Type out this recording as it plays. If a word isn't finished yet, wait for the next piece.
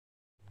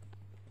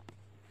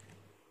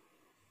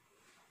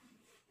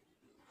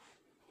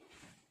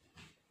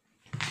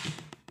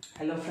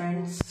Hello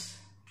friends,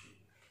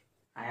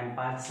 I am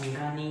Parth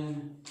Sanghani.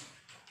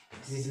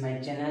 This is my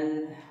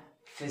channel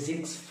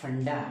Physics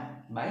Funda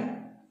by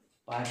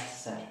Parth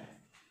sir.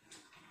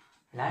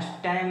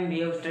 Last time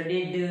we have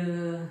studied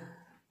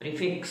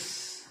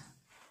prefix.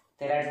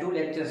 There are two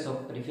lectures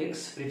of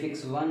prefix,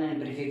 prefix 1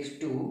 and prefix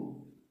 2.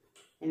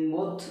 In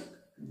both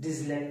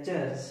these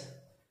lectures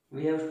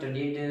we have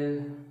studied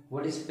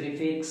what is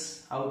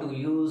prefix, how to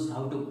use,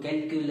 how to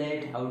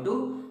calculate, how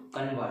to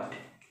convert.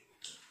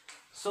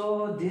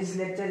 So this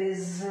lecture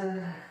is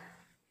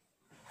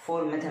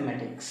for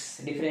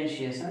mathematics,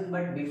 differentiation.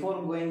 But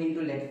before going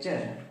into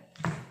lecture,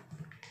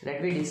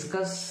 let me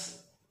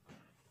discuss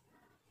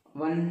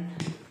one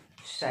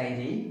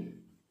शायरी.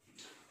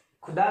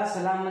 खुदा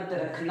सलामत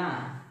रखना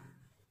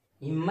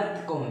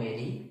हिम्मत को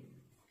मेरी,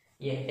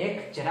 ये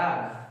एक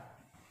चिराग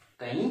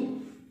कहीं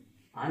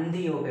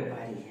आंधियों पे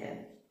भारी है.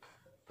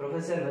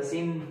 प्रोफेसर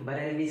वसीम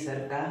बरेलवी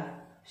सर का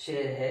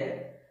शेर है.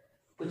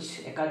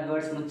 कुछ एकाध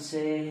वर्ष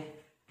मुझसे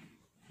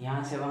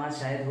यहाँ से वहाँ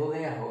शायद हो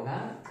गया होगा,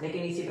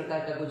 लेकिन इसी प्रकार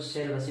का कुछ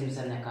शेर वसीम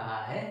सर ने कहा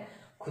है.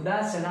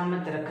 खुदा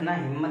सलामत रखना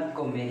हिम्मत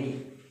को मेरी,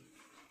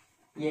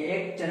 ये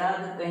एक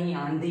चिराग कहीं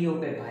आंधियों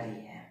पे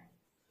भारी है.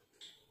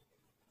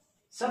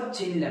 सब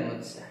छीन ले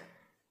मुझसे,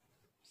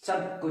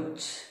 सब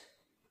कुछ,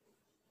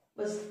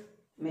 बस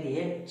मेरी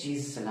एक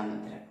चीज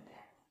सलामत रख दे,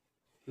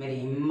 मेरी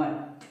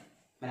हिम्मत,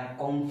 मेरा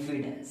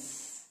कॉन्फिडेंस.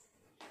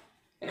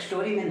 एक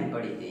स्टोरी मैंने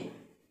पढ़ी थी.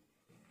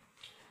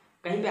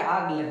 कहीं पे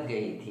आग लग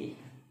गई थी,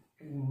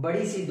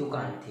 बड़ी सी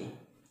दुकान थी.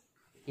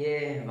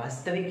 ये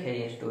वास्तविक है,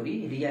 ये स्टोरी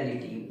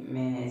रियलिटी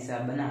में ऐसा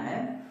बना है.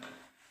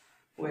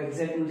 वो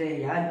एग्जैक्ट मुझे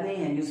याद नहीं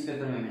है,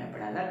 न्यूज़पेपर में मैंने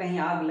पढ़ा था. कहीं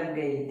आग लग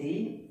गई थी,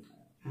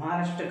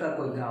 महाराष्ट्र का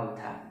कोई गांव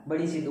था.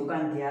 बड़ी सी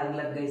दुकान थी, आग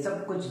लग गई,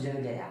 सब कुछ जल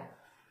गया.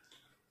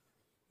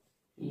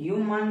 यूं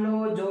मान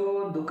लो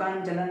जो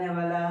दुकान चलाने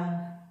वाला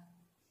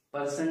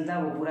पर्सन था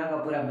वो पूरा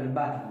का पूरा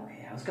बर्बाद हो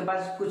गया. उसके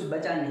पास कुछ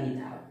बचा नहीं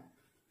था,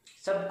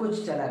 सब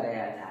कुछ चला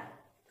गया था.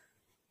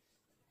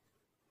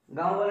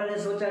 गांव वालों ने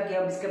सोचा कि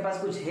अब इसके पास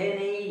कुछ है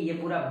नहीं, ये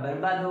पूरा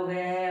बर्बाद हो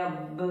गया है.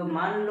 अब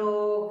मान लो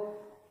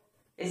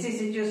ऐसी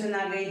सिचुएशन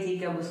आ गई थी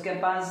कि अब उसके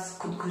पास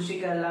खुदकुशी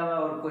के अलावा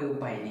और कोई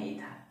उपाय नहीं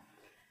था.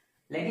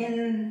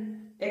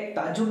 लेकिन एक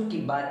ताजुब की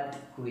बात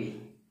हुई.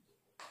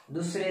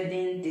 दूसरे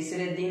दिन,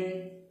 तीसरे दिन,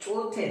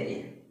 चौथे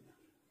दिन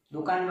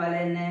दुकान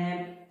वाले ने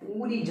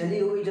पूरी जली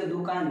हुई जो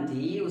दुकान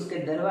थी उसके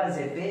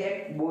दरवाजे पे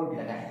एक बोर्ड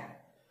लगाया.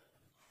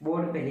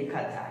 बोर्ड पे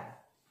लिखा था,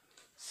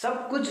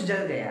 सब कुछ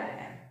जल गया है,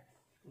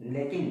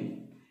 लेकिन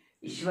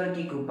ईश्वर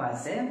की कृपा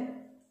से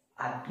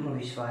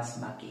आत्मविश्वास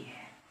बाकी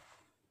है.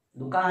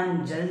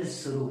 दुकान जल्द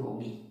शुरू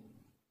होगी.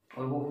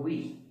 और वो हुई.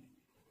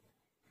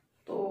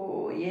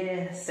 तो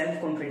ये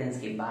सेल्फ कॉन्फिडेंस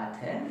की बात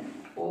है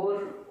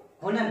और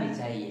होना भी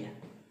चाहिए.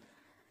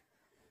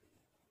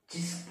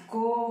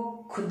 जिसको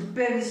खुद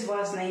पे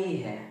विश्वास नहीं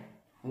है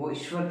वो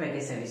ईश्वर पे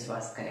कैसे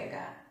विश्वास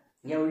करेगा.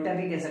 या उल्टा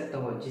भी कह सकते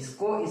हो,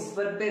 जिसको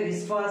ईश्वर पे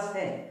विश्वास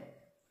है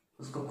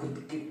उसको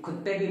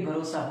खुद पे भी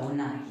भरोसा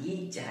होना ही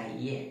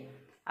चाहिए.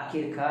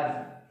 आखिरकार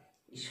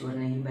ईश्वर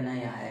ने ही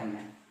बनाया है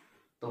हमें,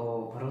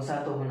 तो भरोसा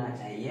तो होना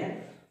चाहिए.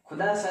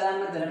 खुदा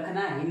सलामत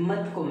रखना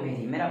हिम्मत को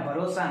मेरी, मेरा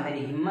भरोसा,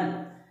 मेरी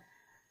हिम्मत,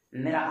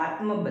 मेरा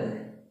आत्मबल,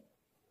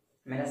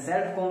 मेरा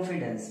सेल्फ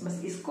कॉन्फिडेंस,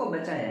 बस इसको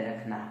बचाए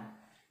रखना.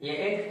 ये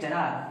एक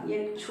चिराग,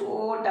 ये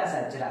छोटा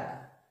सा चिराग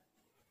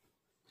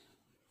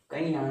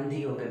कहीं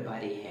आंधियों पे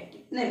भारी है.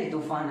 कितने भी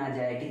तूफान आ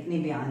जाए, कितनी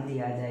भी आंधी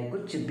आ जाए,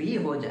 कुछ भी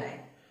हो जाए,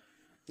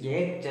 ये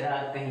एक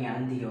चिराग कहीं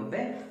आंधियों पे.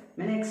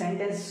 मैंने एक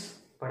सेंटेंस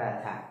पढ़ा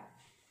था,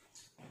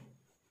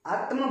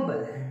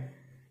 आत्मबल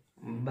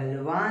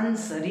बलवान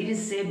शरीर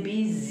से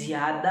भी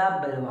ज्यादा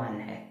बलवान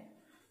है.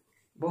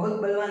 बहुत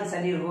बलवान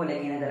शरीर हो,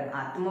 लेकिन अगर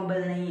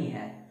आत्मबल नहीं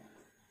है,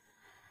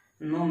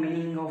 no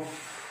meaning of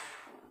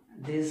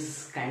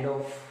this kind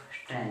of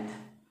strength.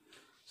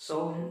 सो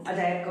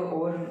अच्छा, एक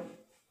और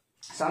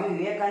स्वामी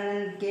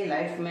विवेकानंद के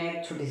लाइफ में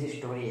एक छोटी सी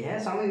स्टोरी है.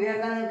 स्वामी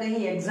विवेकानंद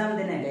कहीं एग्जाम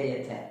देने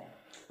गए थे.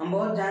 हम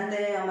बहुत जानते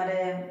हैं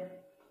हमारे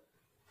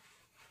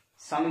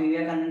स्वामी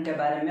विवेकानंद के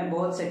बारे में,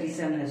 बहुत से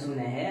किस्से हमने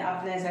सुने हैं.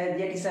 आपने शायद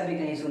ये किस्सा भी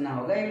कहीं सुना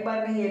होगा. एक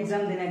बार कहीं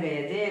एग्जाम देने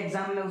गए थे.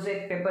 एग्जाम में उसे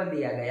एक पेपर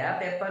दिया गया.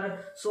 पेपर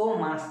 100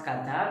 मार्क्स का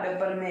था.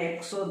 पेपर में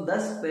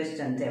 110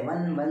 क्वेश्चन थे,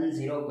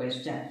 110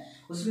 क्वेश्चन.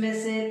 उसमें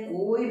से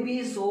कोई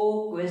भी 100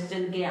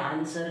 क्वेश्चन के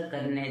आंसर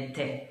करने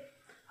थे.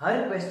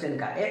 हर क्वेश्चन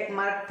का 1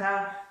 मार्क था.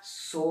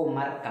 100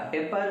 मार्क का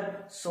पेपर,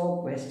 100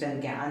 क्वेश्चन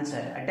के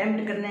आंसर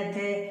अटेम्प्ट करने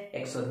थे.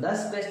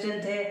 110 क्वेश्चन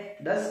थे,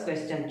 10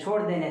 क्वेश्चन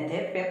छोड़ देने थे.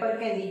 पेपर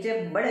के नीचे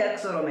बड़े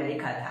अक्षरों में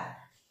लिखा था,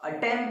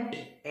 अटेम्प्ट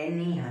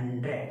एनी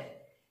 100.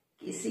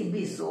 किसी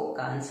भी 100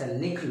 का आंसर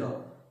लिख लो.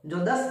 जो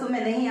 10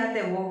 तुम्हें नहीं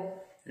आते वो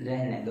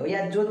रहने दो,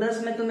 या जो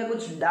 10 में तुम्हें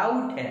कुछ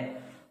डाउट है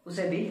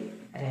उसे भी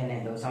रहने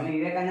दो. स्वामी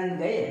विवेकानंद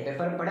गए,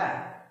 पेपर पढ़ा,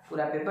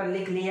 पूरा पेपर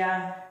लिख लिया.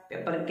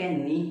 पेपर के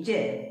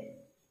नीचे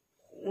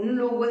उन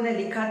लोगों ने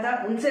लिखा था,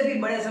 उनसे भी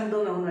बड़े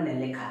शब्दों में उन्होंने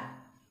लिखा,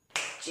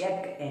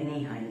 चेक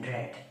एनी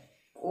 100.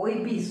 कोई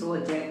भी 100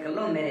 चेक कर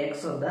लो, मेरे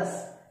 110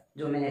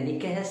 जो मैंने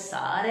लिखे हैं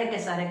सारे के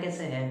सारे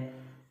कैसे हैं,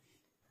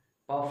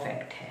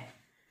 परफेक्ट है.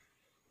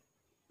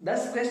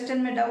 10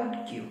 क्वेश्चन में डाउट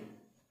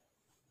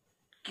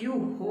क्यों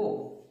हो?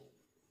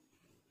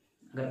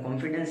 अगर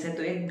कॉन्फिडेंस है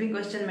तो एक भी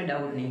क्वेश्चन में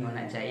डाउट नहीं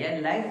होना चाहिए।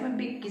 लाइफ में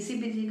भी किसी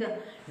भी चीज का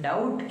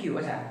डाउट क्यों?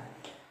 अच्छा,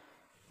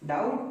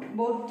 डाउट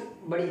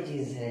बहुत बड़ी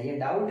चीज है। ये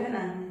डाउट है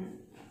ना,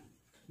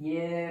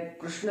 ये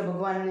कृष्ण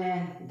भगवान ने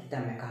गीता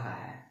में कहा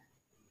है,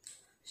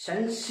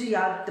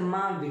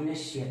 संशयात्मा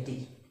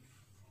विनश्यति।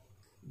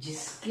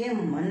 जिसके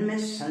मन में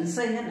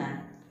संशय है ना,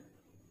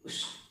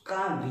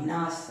 उसका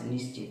विनाश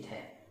निश्चित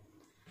है।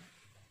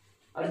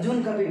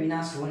 अर्जुन का भी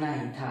विनाश होना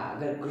ही था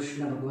अगर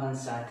कृष्ण भगवान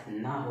साथ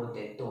ना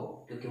होते तो,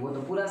 क्योंकि वो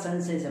तो पूरा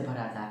संशय से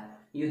भरा था।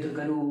 युद्ध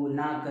करूं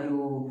ना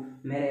करूं,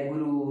 मेरे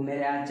गुरु,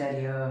 मेरे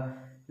आचार्य,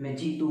 मैं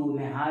जीतू,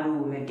 मैं हारू,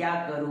 मैं क्या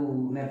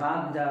करूं, मैं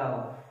भाग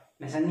जाऊं,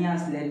 मैं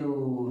संन्यास ले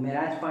लूं, मैं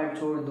राजपाट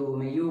छोड़ दूं,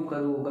 मैं यूं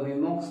करूं। कभी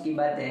मोक्ष की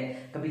बात है,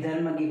 कभी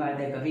धर्म की बात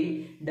है, कभी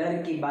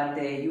डर की बात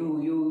है,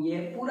 यू ये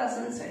पूरा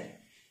संशय,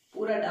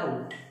 पूरा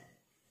डाउट।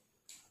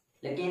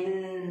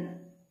 लेकिन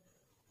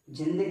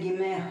जिंदगी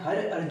में हर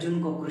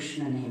अर्जुन को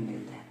कृष्ण नहीं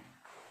मिलते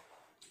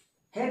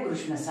है।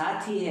 कृष्ण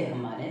साथी है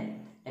हमारे,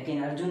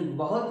 लेकिन अर्जुन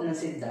बहुत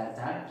नसीबदार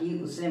था कि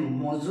उसे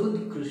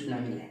मौजूद कृष्ण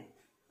मिले।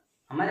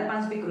 हमारे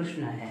पास भी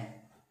कृष्ण है,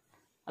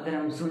 अगर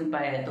हम सुन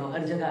पाए तो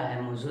हर जगह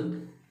है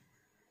मौजूद।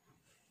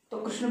 तो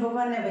कृष्ण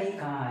भगवान ने वही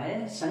कहा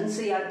है,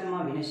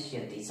 संशयात्मा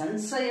विनश्यति।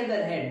 संशय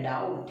अगर है,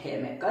 डाउट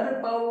है, मैं कर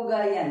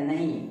पाऊंगा या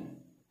नहीं,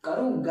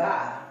 करूंगा,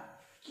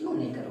 क्यों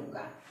नहीं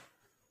करूंगा,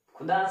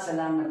 खुदा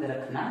सलामत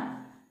रखना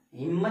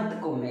हिम्मत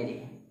को।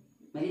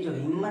 मेरी जो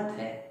हिम्मत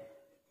है,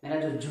 मेरा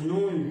जो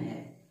जुनून है,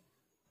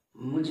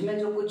 मुझ में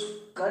जो कुछ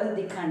कर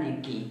दिखाने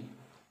की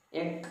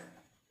एक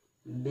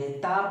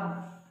बेताब,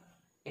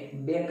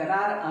 एक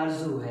बेकरार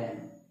आरजू है,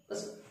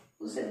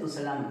 उसे तो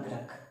सलामत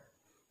रख।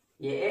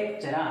 ये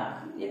एक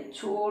चिराग, एक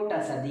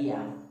छोटा सा दिया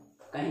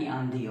कहीं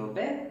आंधियों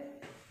पे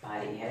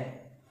भारी है,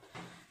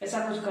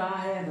 ऐसा कुछ कहा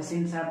है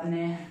वसीम साहब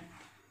ने।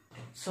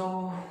 So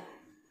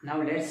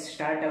now let's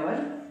start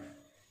our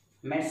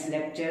maths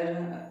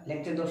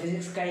lecture तो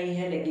फिजिक्स का ही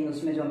है, लेकिन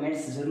उसमें जो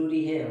मैथ्स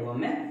जरूरी है वो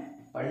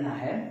हमें पढ़ना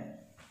है।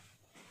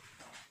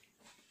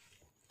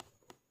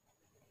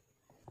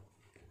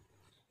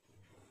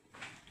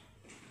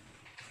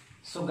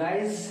 So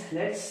guys,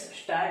 let's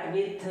start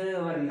with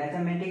our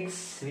mathematics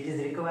which is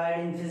required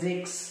in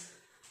physics,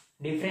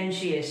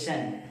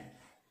 differentiation।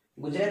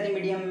 Gujarati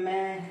medium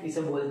में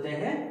इसे बोलते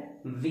हैं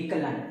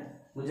विकलन।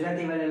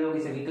 गुजराती वाले लोग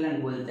इसे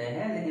विकलन बोलते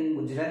हैं, लेकिन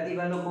गुजराती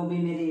वालों को भी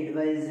मेरी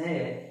एडवाइस है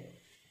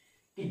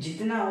कि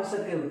जितना हो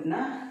सके उतना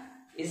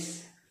इस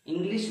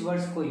इंग्लिश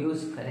वर्ड्स को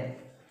यूज करें।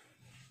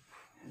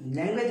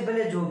 लैंग्वेज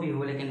भले जो भी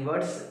हो, लेकिन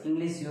वर्ड्स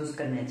इंग्लिश यूज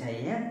करने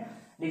चाहिए।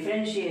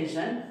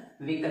 डिफरेंशिएशन,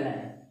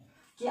 विकलन,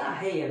 क्या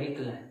है यह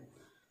विकलन?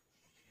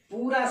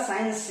 पूरा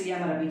साइंस ये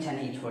हमारा पीछा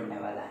नहीं छोड़ने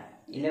वाला है।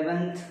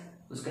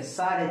 11th उसके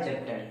सारे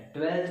चैप्टर,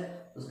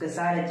 12th उसके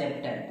सारे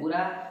चैप्टर,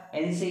 पूरा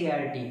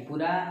एनसीईआरटी,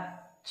 पूरा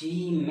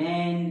जी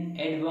मेन,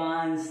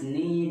 एडवांस,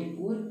 नीट,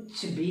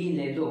 कुछ भी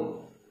ले लो,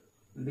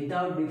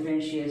 विदाउट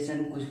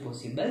डिफरेंशिएशन कुछ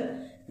पॉसिबल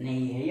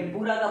नहीं है। ये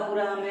पूरा का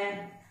पूरा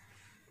हमें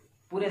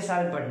पूरे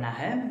साल पढ़ना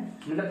है,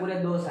 मतलब पूरे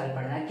 2 साल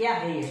पढ़ना है। क्या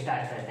है ये,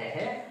 स्टार्ट करते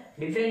हैं।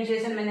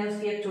 डिफरेंशिएशन, मैंने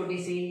उसकी एक छोटी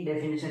सी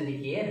डेफिनेशन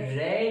लिखी है,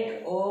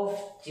 rate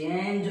of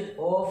change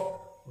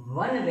of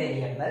one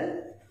variable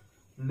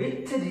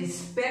with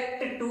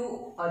respect to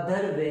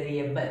other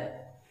variable.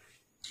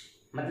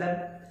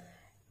 मतलब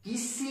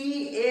किसी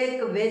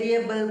एक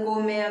वेरिएबल को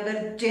मैं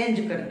अगर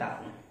चेंज करता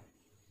हूं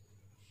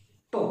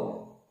तो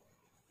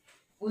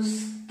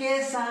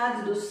उसके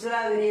साथ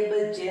दूसरा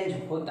वेरिएबल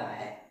चेंज होता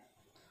है,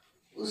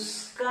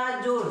 उसका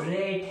जो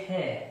रेट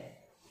है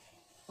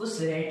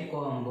उस रेट को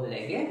हम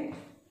बोलेंगे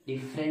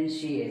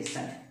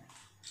डिफरेंशिएशन।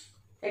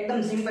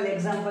 एकदम सिंपल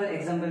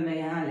एग्जांपल मैं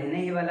यहां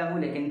लेने ही वाला हूं,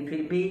 लेकिन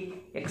फिर भी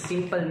एक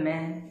सिंपल मैं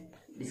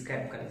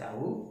डिस्क्राइब करता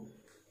हूं।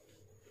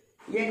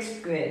 ये एक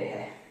स्क्वायर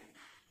है,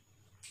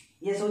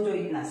 ये सोचो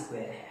इतना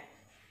स्क्वायर है,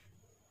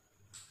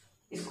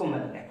 इसको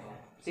मत देखो,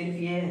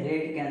 सिर्फ ये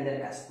रेड के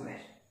अंदर का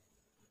स्क्वायर।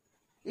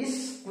 इस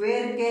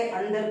स्क्वायर के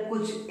अंदर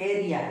कुछ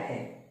एरिया है।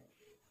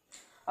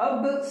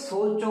 अब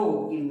सोचो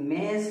कि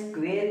मैं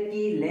स्क्वायर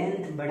की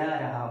लेंथ बढ़ा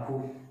रहा हूं,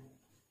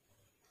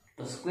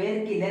 तो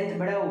स्क्वायर की लेंथ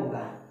बढ़ाऊंगा।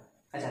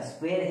 अच्छा,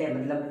 स्क्वायर है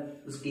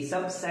मतलब उसकी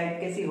सब साइड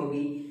कैसी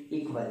होगी,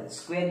 इक्वल।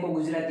 स्क्वायर को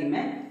गुजराती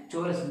में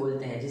चौरस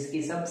बोलते हैं,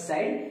 जिसकी सब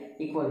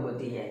साइड इक्वल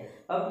होती है।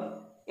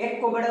 अब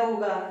एक को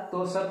बढ़ाऊंगा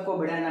तो सबको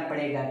बढ़ाना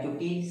पड़ेगा,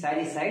 क्योंकि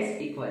सारी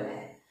साइड्स इक्वल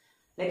है।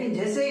 लेकिन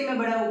जैसे ही मैं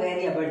बढ़ाऊंगा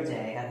एरिया बढ़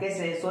जाएगा।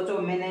 कैसे, सोचो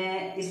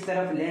मैंने इस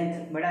तरफ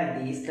लेंथ बढ़ा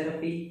दी, इस तरफ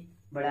भी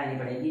बढ़ानी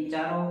पड़ेगी,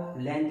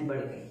 चारों लेंथ बढ़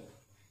गई,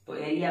 तो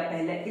एरिया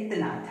पहले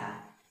इतना था,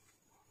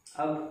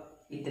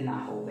 अब इतना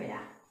हो गया।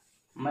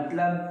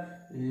 मतलब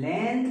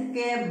लेंथ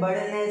के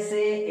बढ़ने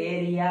से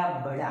एरिया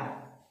बढ़ा।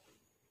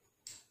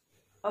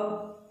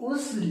 अब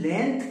उस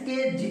लेंथ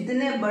के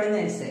जितने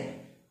बढ़ने से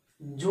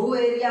जो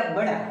एरिया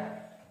बढ़ा,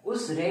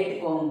 उस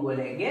रेट को हम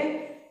बोलेंगे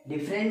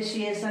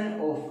differentiation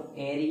of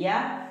area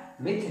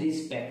with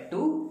respect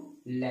to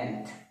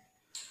length.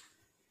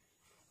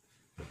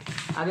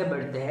 आगे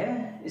बढ़ते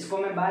हैं, इसको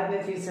मैं बाद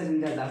में फिर से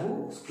समझाता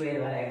हूं।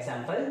 स्क्वायर वाला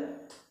एग्जांपल,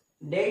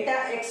 डेल्टा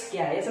एक्स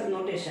क्या है, ये सब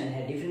नोटेशन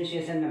है,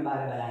 डिफरेंशिएशन में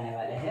बार बार आने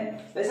वाले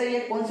हैं। वैसे ये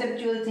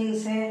कॉन्सेप्चुअल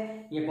थिंग्स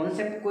है, ये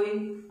कॉन्सेप्ट कोई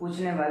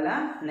पूछने वाला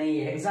नहीं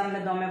है। एग्जाम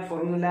में तो हमें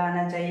फॉर्मूला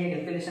आना चाहिए,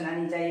 कैलकुलेशन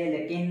आनी चाहिए,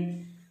 लेकिन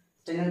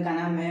चैनल का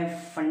नाम है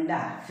फंडा,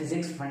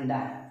 फिजिक्स फंडा,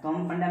 तो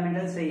हम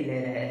फंडामेंटल से ही ले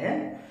रहे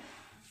हैं।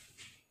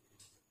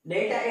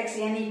 डेल्टा एक्स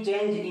यानी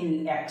चेंज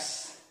इन एक्स।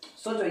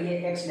 सोचो ये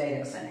एक्स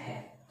डायरेक्शन है,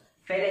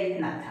 पहले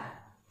इतना था,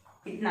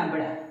 इतना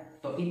बड़ा,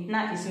 तो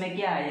इतना इसमें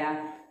क्या आया,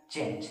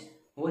 चेंज।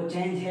 वो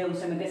चेंज है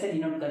उसे मैं कैसे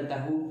डिनोट करता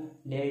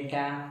हूँ,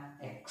 डेल्टा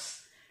एक्स।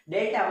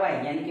 डेल्टा वाई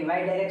यानी कि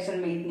वाई डायरेक्शन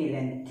में इतनी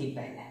लेंथ थी,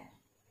 पहले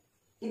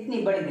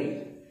इतनी बढ़ गई,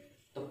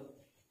 तो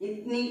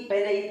इतनी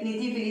पहले इतनी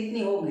थी, फिर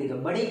इतनी हो गई, तो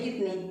बड़ी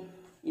कितनी,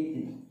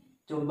 इतनी,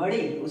 जो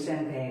बड़ी उसे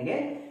हम कहेंगे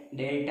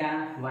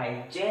delta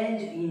Y,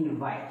 change in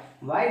Y.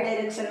 Y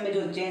direction में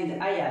जो चेंज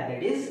आया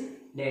that is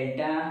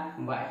delta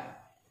Y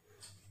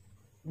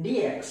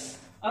dx।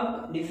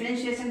 अब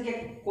डिफरेंशिएशन की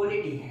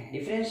क्वालिटी है,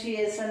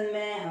 डिफरेंशिएशन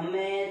में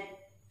हमें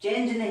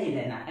चेंज नहीं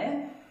लेना है,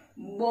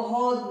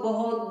 बहुत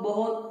बहुत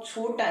बहुत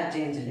छोटा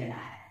चेंज लेना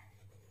है,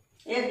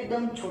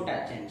 एकदम छोटा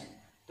चेंज।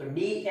 तो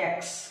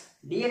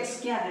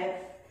dx क्या है,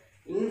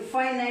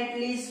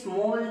 infinitely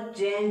small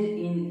change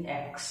in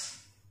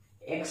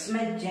x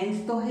में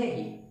चेंज तो है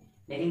ही,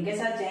 लेकिन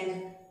कैसा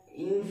चेंज,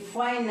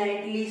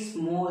 इनफाइनाइटली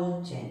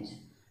स्मॉल चेंज,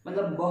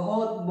 मतलब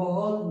बहुत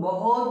बहुत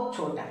बहुत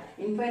छोटा।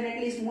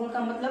 इनफाइनाइटली स्मॉल का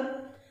मतलब,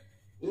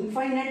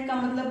 इनफाइनाइट का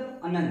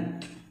मतलब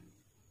अनंत,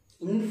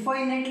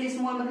 इनफाइनाइटली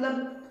स्मॉल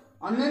मतलब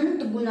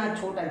अनंत गुना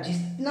छोटा,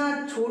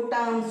 जितना छोटा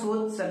हम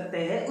सोच सकते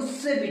हैं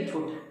उससे भी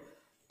छोटा,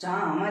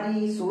 जहां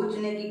हमारी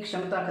सोचने की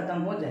क्षमता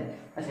खत्म हो जाए।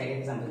 अच्छा एक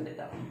एग्जांपल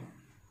देता हूं,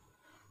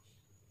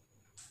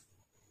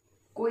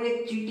 कोई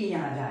एक चींटी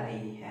यहां जा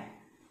रही है,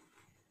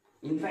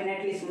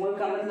 इनफाइनाइटली स्मॉल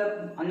का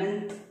मतलब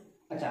अनंत।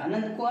 अच्छा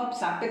अनंत को आप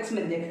सापेक्ष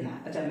में देखना,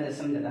 अच्छा मैं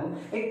समझाता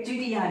हूँ। एक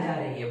चींटी यहाँ जा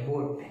रही है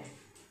बोर्ड पे,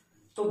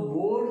 तो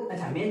बोर्ड,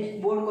 अच्छा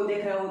मैं बोर्ड को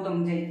देख रहा हूँ तो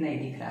मुझे इतना ही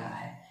दिख रहा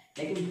है,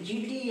 लेकिन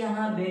चींटी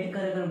यहाँ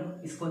बैठकर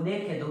अगर इसको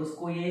देखे तो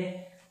उसको ये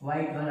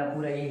व्हाइट वाला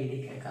पूरा यही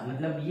दिखेगा,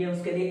 मतलब ये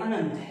उसके लिए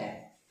अनंत है।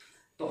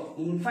 तो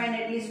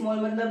इनफाइनाइटली स्मॉल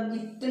मतलब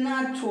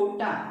इतना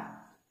छोटा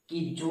कि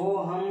जो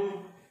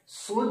हम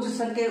सोच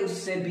सके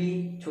उससे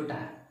भी छोटा।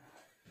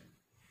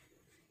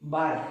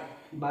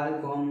 बाल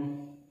को हम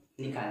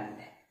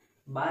निकालते हैं,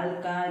 बाल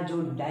का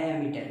जो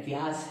डायमीटर,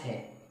 व्यास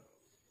है,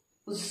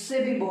 उससे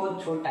भी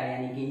बहुत छोटा,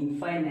 यानी कि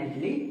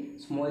infinitely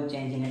small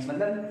change in x,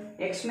 मतलब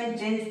एक्स में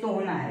चेंज तो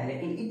होना है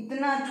लेकिन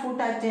इतना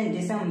छोटा चेंज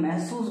जिसे हम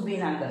महसूस भी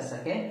ना कर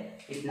सके,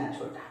 इतना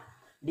छोटा।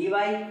 dy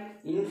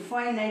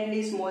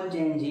infinitely small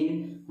change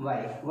in y,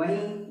 वही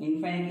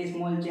इनफाइनाइटली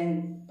स्मॉल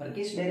चेंज पर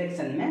किस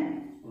डायरेक्शन में,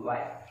 y।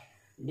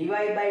 dy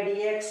by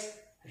dx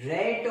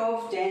rate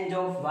of change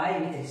of y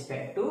with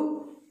respect to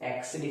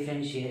x,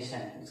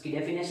 differentiation, उसकी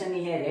डेफिनेशन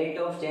ही है rate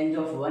of change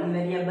of one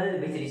variable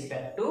with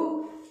respect to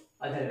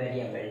other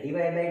variable. dy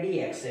by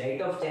dx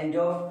rate of change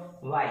of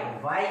y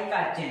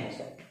का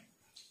change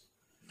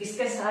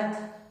किसके साथ,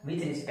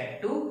 with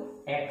respect to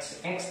x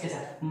के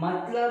साथ,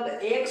 मतलब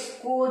x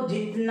को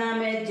जितना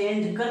मैं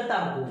चेंज करता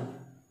हूं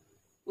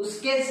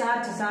उसके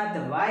साथ साथ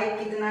y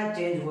कितना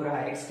चेंज हो रहा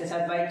है, x के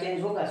साथ y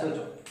चेंज होगा।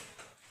 सोचो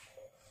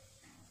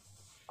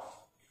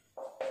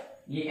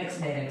ये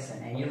x डायरेक्शन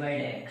है, ये y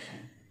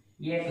डायरेक्शन,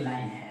 ये एक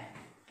लाइन है,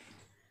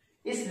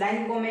 इस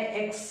लाइन को मैं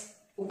x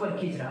ऊपर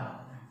खींच रहा हूं,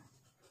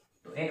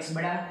 तो x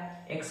बढ़ा,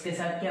 x के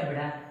साथ क्या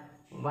बढ़ा,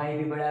 y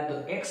भी बढ़ा, तो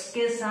x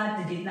के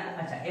साथ जितना,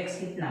 अच्छा x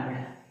कितना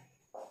बढ़ा,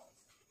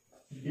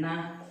 इतना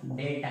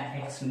डेल्टा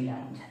x मिला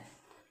मुझे,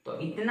 तो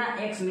इतना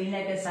x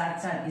मिलने के साथ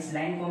साथ इस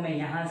लाइन को मैं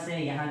यहां से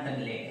यहां तक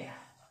ले गया,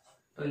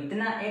 तो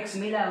इतना x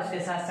मिला, उसके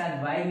साथ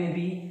साथ y में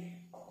भी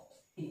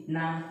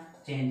इतना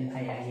चेंज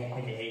आया, यह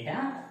है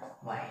डेल्टा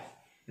y।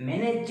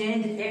 मैंने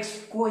चेंज x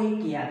को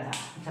ही किया था,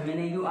 अच्छा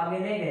मैंने यू आगे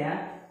ले गया,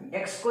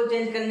 x को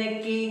चेंज करने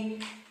की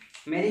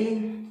मेरी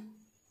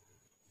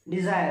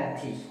डिजायर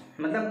थी,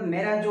 मतलब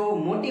मेरा जो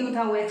मोटिव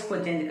था वो x को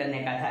चेंज करने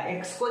का था,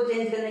 x को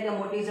चेंज करने का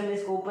मोटिव से मैं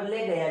इसको ऊपर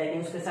ले गया,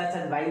 लेकिन उसके साथ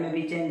साथ y में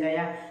भी चेंज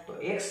आया, तो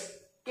x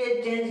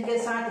के चेंज के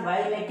साथ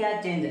y में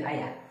क्या चेंज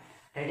आया,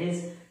 that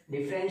is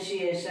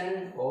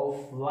differentiation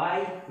of y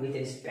with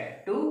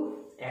respect to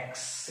x,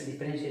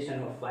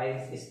 differentiation of y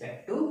with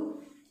respect to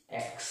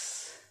x।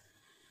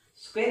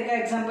 Square का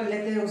एग्जांपल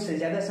लेते हैं, उससे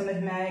ज्यादा समझ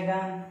में आएगा।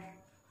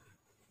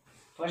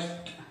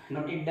 First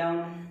note it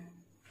down,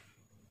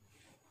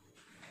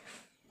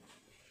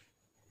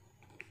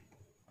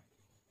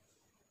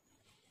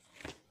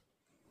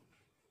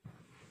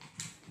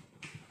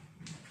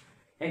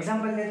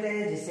 example लेते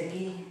हैं जिससे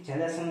कि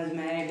ज्यादा समझ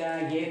में आएगा।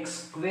 ये एक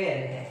स्क्वायर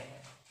है,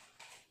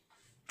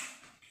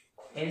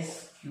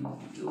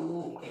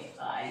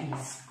 SQUAI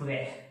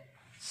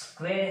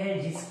स्क्वायर है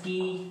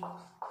जिसकी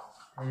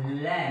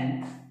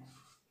लेंथ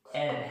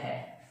L है,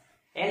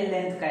 L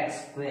लेंथ का एक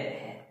स्क्वायर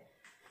है,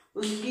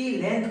 उसकी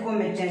लेंथ को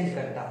मैं चेंज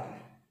करता हूं।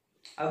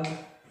 अब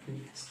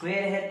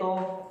स्क्वायर है तो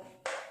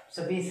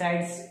सभी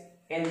साइड्स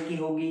L की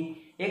होगी,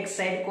 एक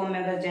साइड को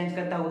मैं अगर चेंज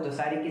करता हूं तो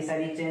सारी की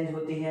सारी चेंज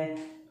होती है,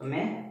 तो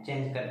मैं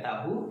चेंज करता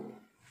हूं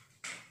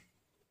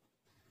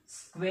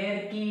स्क्वायर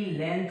की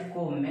लेंथ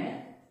को मैं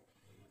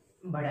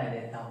बढ़ा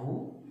देता हूं।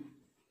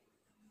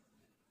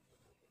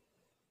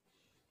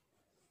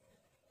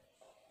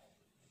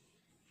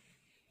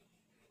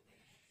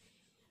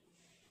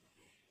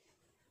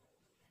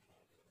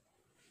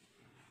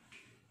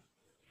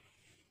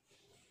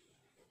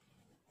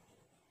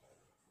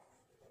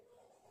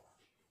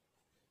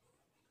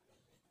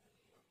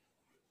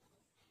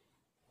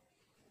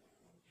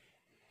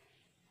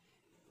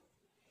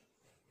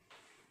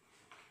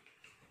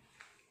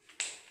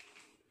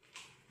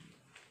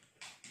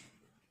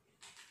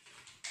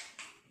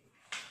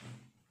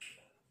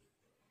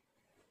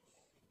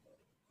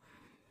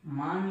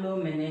 मान लो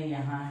मैंने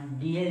यहाँ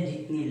dl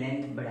जितनी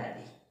लेंथ बढ़ा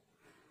दी,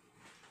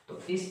 तो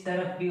इस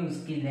तरफ भी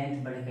उसकी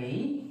लेंथ बढ़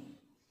गई,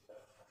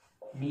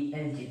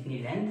 dl जितनी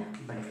लेंथ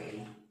बढ़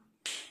गई।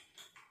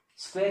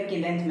 स्क्वायर की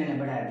लेंथ मैंने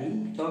बढ़ा दी,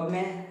 तो अब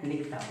मैं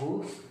लिखता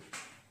हूँ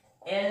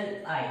li,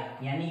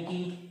 यानी कि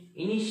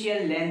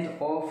इनिशियल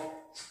लेंथ ऑफ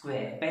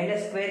स्क्वायर। पहले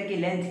स्क्वायर की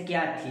लेंथ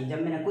क्या थी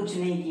जब मैंने कुछ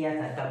नहीं किया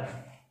था तब,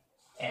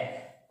 l।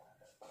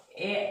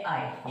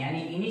 ai यानी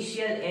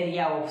initial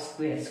area of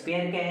square.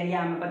 Square का एरिया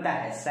हमें पता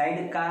है,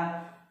 साइड का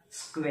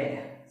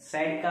स्क्वायर,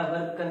 साइड का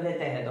वर्ग कर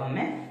देते हैं तो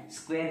हमें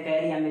स्क्वायर का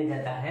एरिया मिल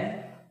जाता है।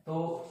 तो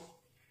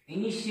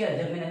इनिशियल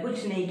जब मैंने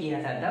कुछ नहीं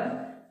किया था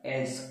तब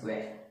एल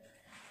स्क्वायर।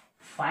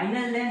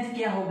 फाइनल लेंथ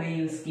क्या हो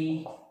गई उसकी,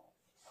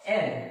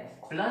 एल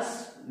प्लस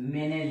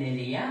मैंने ले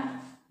लिया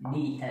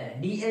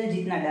डीएल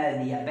जितना डाल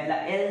दिया।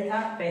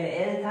 पहले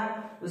एल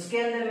था, उसके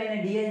अंदर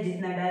मैंने डीएल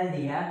जितना डाल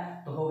दिया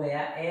तो हो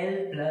गया L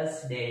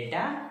plus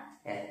delta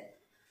L.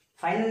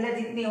 Final length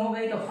इतनी हो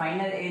गई तो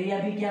फाइनल एरिया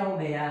भी क्या हो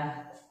गया,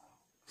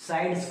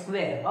 साइड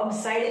स्क्वायर। अब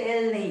साइड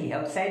एल नहीं है,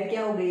 अब साइड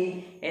क्या हो गई,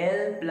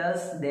 L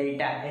plus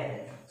delta L.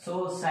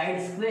 So side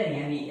square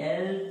यानी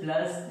L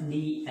plus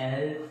D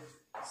L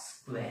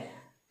square.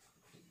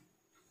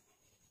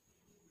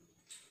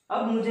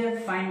 अब मुझे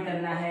फाइंड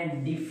करना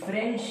है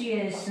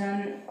differentiation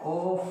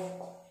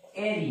of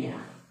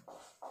area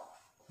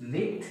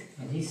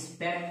with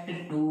respect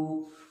to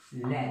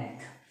length.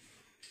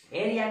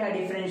 Area का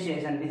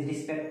differentiation with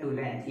respect to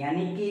length,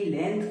 यानी कि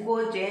लेंथ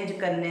को चेंज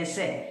करने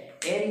से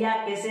एरिया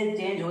कैसे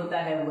चेंज होता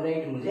है वो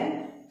रेट मुझे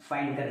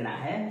फाइंड करना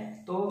है।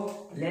 तो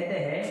लेते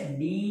हैं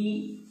D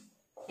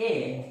A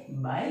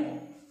by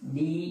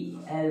D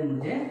L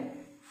मुझे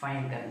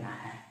फाइंड करना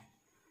है।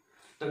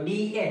 तो डी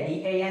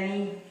ए यानी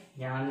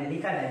यहां हमने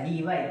लिखा था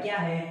डी वाई क्या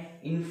है,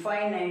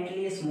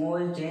 infinitely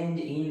small change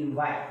in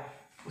Y.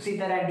 उसी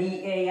तरह डी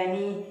ए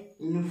यानी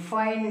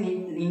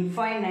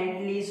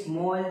infinitely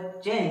small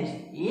change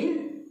in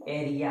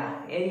area.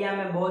 Area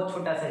में बहुत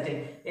छोटा सा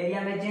चेंज,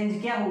 एरिया में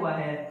चेंज क्या हुआ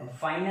है, तो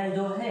फाइनल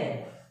जो है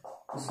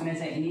उसमें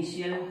से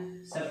इनिशियल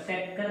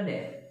सब्ट्रैक्ट कर दे,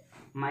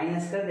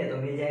 माइनस कर दे तो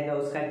मिल जाएगा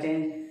उसका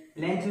चेंज।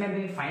 लेंथ में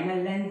भी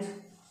फाइनल लेंथ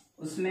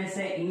उसमें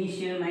से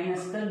इनिशियल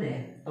माइनस कर दे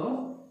तो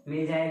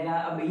मिल जाएगा।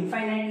 अब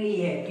इनफाइनाइटली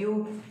है,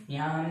 क्यों,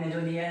 यहाँ हमने जो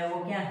लिया है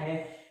वो क्या है,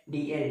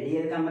 डीएल।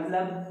 डीएल का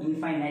मतलब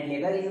इनफाइनाइटली।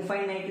 अगर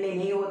इनफाइनाइटली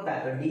नहीं होता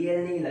तो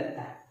डीएल नहीं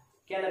लगता,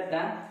 क्या लगता,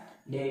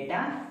 डेल्टा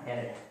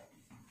एल।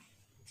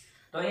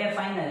 तो ए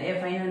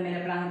फाइनल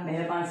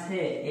मेरे पास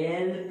है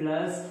L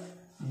plus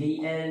D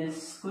L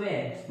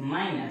square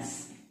minus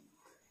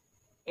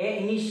ए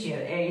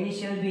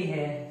इनिशियल भी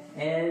है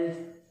L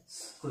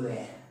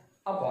square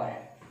upon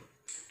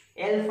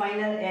L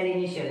final L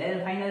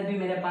initial भी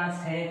मेरे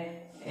पास है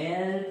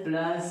L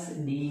plus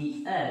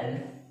D L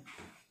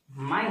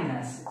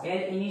minus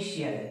L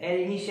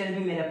initial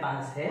भी मेरे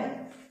पास है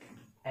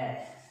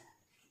एल।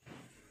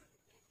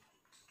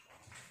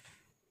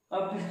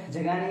 अब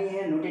जगह नहीं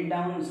है, नोट इट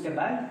डाउन, उसके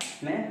बाद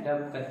मैं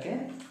रब करके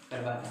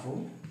करवाता हूँ।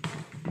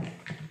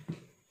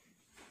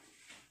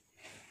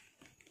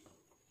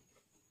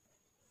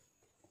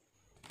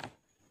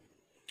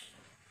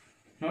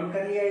 नोट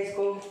कर लिया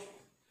इसको।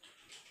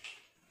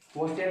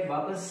 वो स्टेप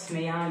वापस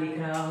मैं यहाँ लिख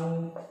रहा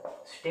हूँ।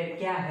 स्टेप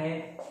क्या है,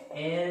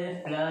 L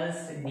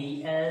plus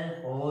D L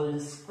whole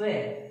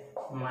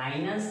square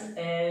minus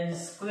L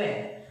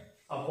square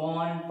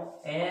upon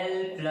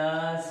L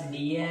plus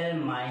D L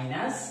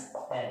minus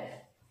L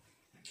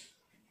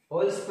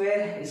whole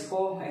square. इसको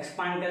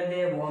एक्सपांड कर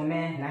दे, वो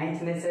हमें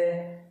 9th में से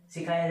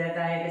सिखाया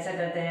जाता है। कैसा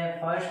करते हैं,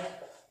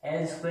 फर्स्ट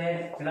एल स्क्वायर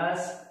प्लस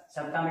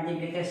सबका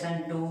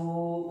multiplication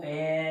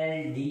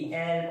 2l D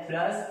L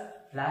plus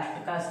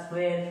last का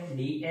square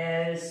D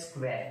L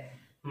square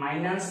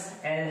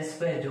minus L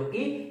square जो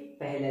कि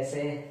पहले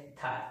से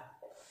था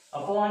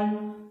upon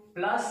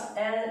plus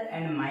L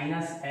and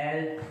minus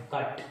L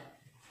cut,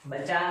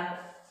 बचा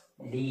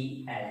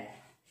D L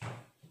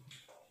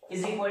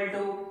is equal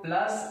two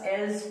plus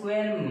L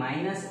square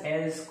minus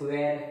L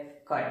square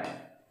cut,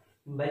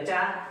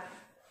 बचा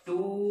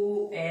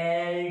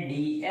 2l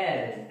D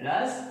L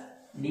plus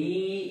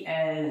D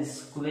L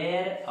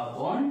square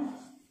upon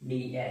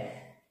D L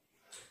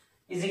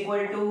is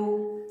equal to,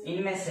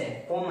 इनमें से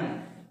कौन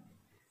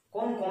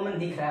common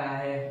दिख रहा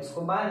है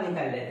उसको बाहर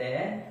निकाल लेते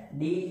हैं।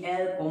 डी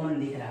एल कॉमन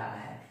दिख रहा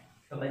है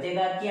तो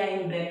बचेगा क्या,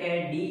 इन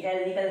ब्रैकेट डी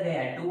एल निकल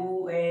गया,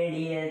 2l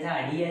डी एल था,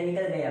 डी एल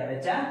निकल गया,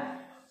 बचा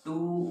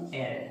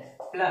 2l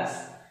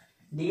प्लस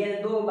dl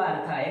 2 बार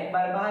था, एक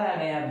बार बाहर आ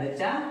गया,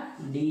 बचा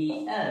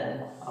dl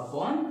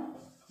upon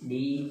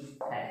dl,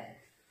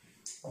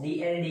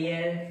 dl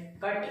dl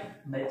cut,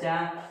 बचा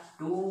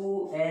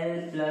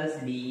 2l प्लस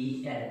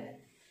dl।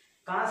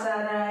 कहां से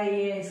आ रहा है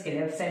ये, इसके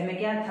लेफ्ट साइड में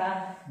क्या था,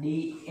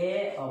 dA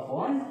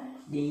अपॉन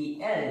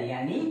dl,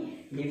 यानी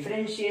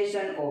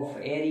differentiation of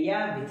area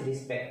with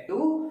respect to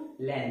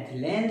length.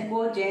 Length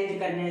को चेंज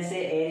करने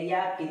से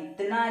एरिया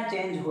कितना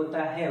चेंज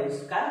होता है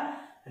उसका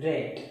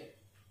रेट।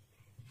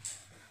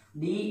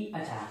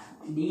 अच्छा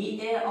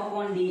dA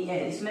अपॉन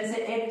dl, इसमें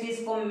से एक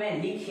चीज को मैं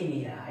लिख ही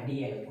नहीं रहा,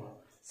 dl को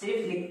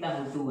सिर्फ लिखता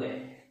हूं 2l।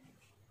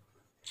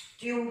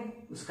 क्यों,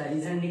 उसका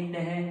रीजन लिखते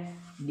हैं,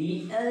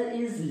 dl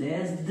is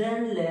less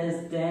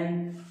than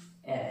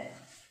l।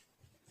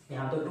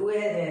 यहाँ तो 2l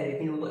है,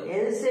 लेकिन वो तो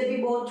l से भी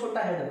बहुत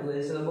छोटा है, तो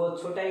 2l से तो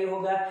बहुत छोटा ही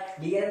होगा।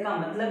 dl का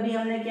मतलब भी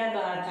हमने क्या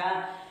कहा था,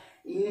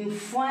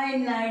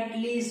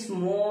 infinitely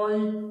small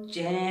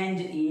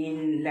change in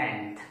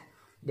length.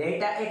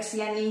 Delta x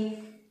यानी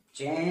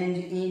चेंज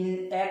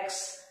इन x,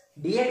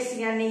 dx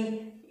यानी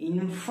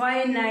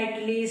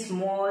infinitely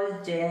small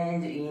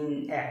change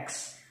in x,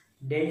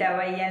 delta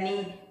y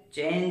यानी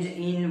change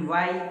in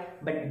y,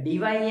 but dy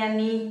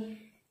यानी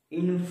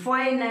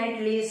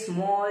इनफाइनाइटली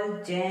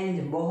स्मॉल चेंज,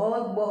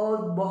 बहुत बहुत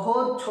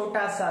बहुत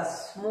छोटा सा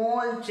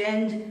स्मॉल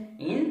चेंज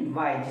इन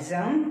y, जिसे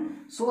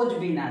हम सोच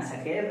भी ना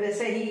सके।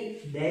 वैसे ही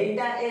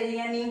डेल्टा l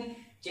यानी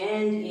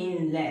चेंज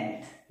इन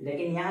लेंथ,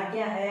 लेकिन यहाँ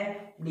क्या है,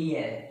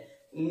 dl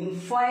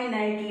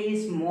infinitely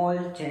small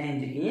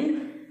change in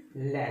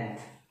length,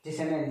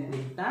 जिसे मैं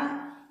लिखता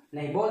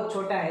नहीं, बहुत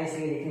छोटा है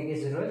इसलिए लिखने की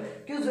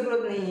जरूरत क्यों,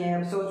 जरूरत नहीं है।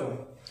 अब सोचो,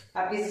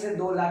 आप किसी से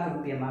 2 लाख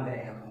रुपये मांग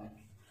रहे हो,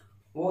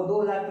 वो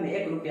 2 लाख में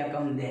 1 रुपया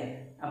कम दे,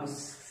 अब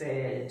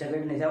उससे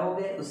झगड़ने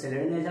जाओगे, उससे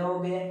लड़ने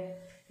जाओगे,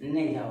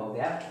 नहीं जाओगे,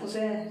 आप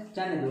उसे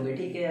जाने दोगे,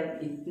 ठीक है। अब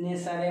इतने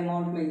सारे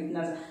अमाउंट में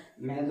इतना,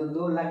 मैंने तो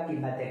 2 लाख की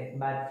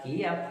बात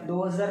की, आप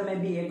 2000 में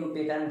भी 1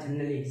 रुपये का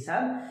जनरली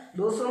हिसाब,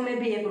 200 में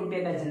भी 1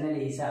 रुपये का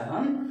जनरली हिसाब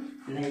हम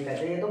नहीं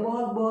करते, ये तो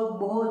बहुत बहुत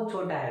बहुत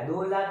छोटा है।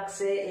 2 लाख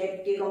से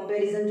 1 की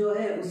कंपैरिजन जो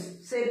है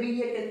उससे भी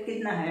ये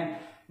कितना है,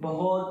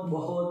 बहुत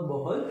बहुत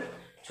बहुत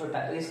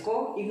छोटा, तो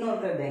इसको इग्नोर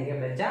कर देंगे,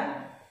 बच्चा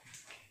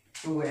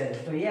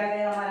 12। तो ये आ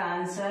गया हमारा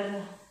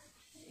आंसर,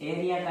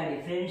 एरिया का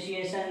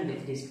differentiation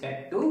with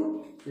respect to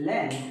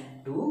length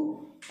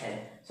 2l।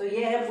 सो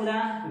ये है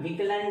पूरा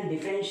विकलन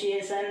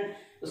डिफरेंशिएशन।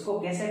 उसको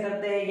कैसे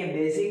करते हैं, ये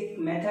बेसिक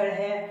मेथड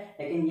है,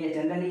 लेकिन ये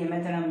जनरली ये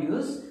मेथड हम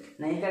यूज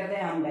नहीं करते,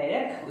 हम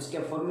डायरेक्ट उसके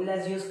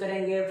फॉर्मूलाज यूज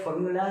करेंगे।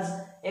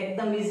 फॉर्मूलाज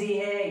एकदम इजी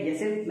है, ये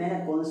सिर्फ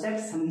मैंने कॉन्सेप्ट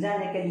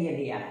समझाने के लिए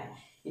लिया है,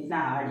 इतना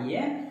हार्ड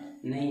ये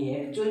नहीं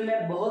है, एक्चुअल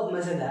में बहुत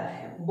मजेदार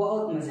है,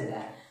 बहुत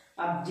मजेदार।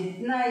 आप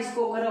जितना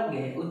इसको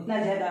करोगे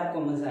उतना ज्यादा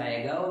आपको मजा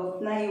आएगा, और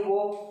उतना ही वो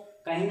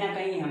कहीं ना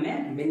कहीं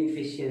हमें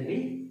बेनिफिशियल भी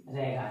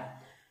रहेगा।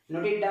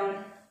 Note it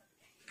down.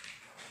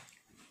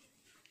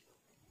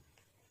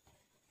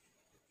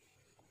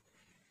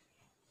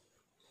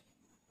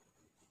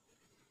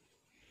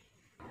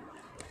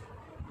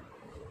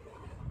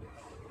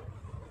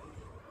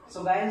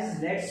 So guys,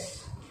 let's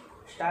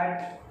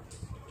start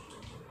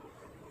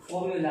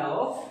formula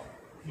of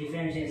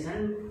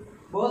differentiation।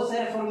 बहुत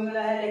सारे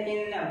फॉर्मूला है,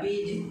 लेकिन अभी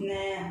जितने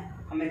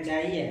हमें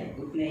चाहिए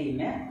उतने ही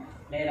मैं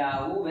ले रहा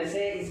हूँ।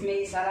 वैसे इसमें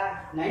ही सारा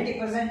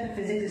 90%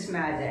 फिजिक्स इसमें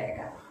आ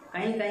जाएगा,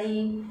 कहीं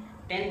कहीं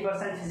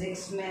 10%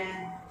 फिजिक्स में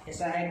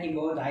ऐसा है कि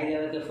बहुत हाई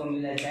लेवल के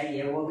फॉर्मूला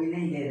चाहिए, वो भी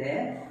नहीं दे रहे,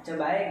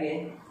 जब आएंगे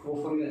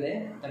वो फॉर्मूले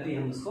तभी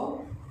हम उसको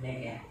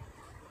लेंगे।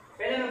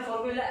 पहले मैं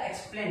फॉर्मूला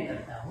एक्सप्लेन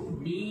करता हूँ,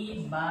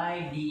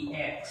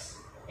 d/dx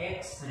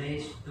x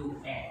raise to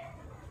n।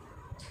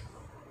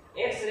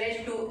 x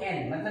raise to n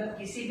मतलब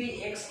किसी भी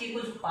x की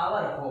कुछ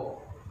पावर हो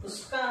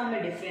उसका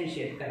हमें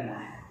डिफरेंशिएट करना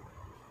है,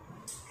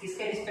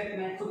 किसके रिस्पेक्ट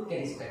में, खुद के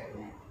रिस्पेक्ट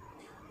में।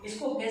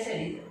 इसको कैसे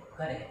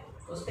करें,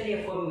 उसके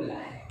लिए फॉर्मूला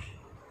है।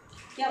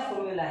 क्या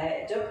फॉर्मूला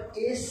है, जब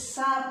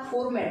ऐसा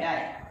फॉर्मेट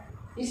आए,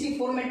 इसी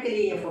फॉर्मेट के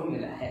लिए ये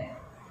फॉर्मूला है,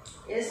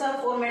 ऐसा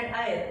फॉर्मेट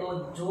आए तो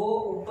जो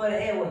ऊपर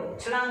है वो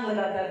छलांग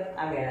लगाकर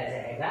आगे आ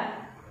जाएगा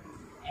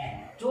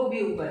n, जो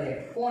भी ऊपर है,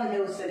 कौन है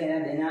उससे लेना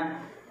देना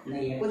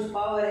नहीं है, कुछ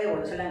पावर है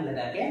वो छलांग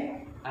लगा के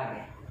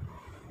आगे,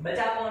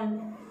 बचा कौन,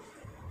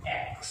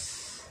 x।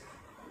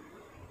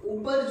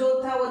 ऊपर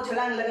जो था वो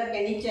छलांग लगा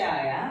के नीचे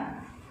आया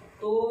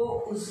तो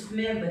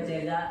उसमें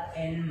बचेगा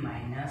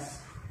n-1,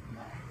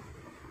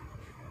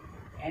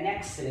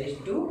 nx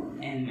raise to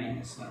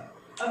n-1।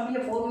 अब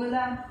ये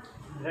फॉर्मूला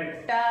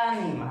रट्टा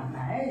नहीं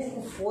मारना है,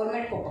 इसको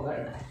फॉर्मेट को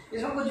पकड़ना है।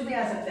 इसमें कुछ भी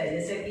आ सकता है,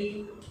 जैसे कि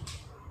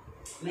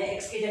मैं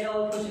x की जगह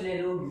और कुछ ले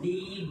लूँ,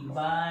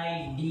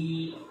 d/d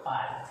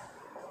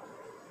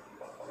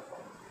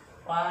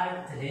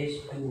path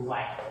raise to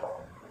y।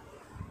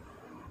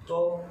 तो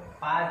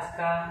पाथ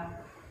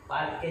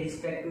के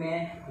रिस्पेक्ट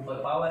में ऊपर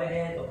पावर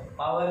है तो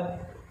पावर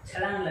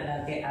छलांग लगा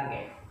के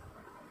आगे,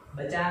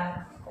 बचा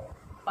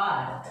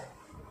पाथ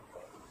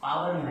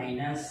पावर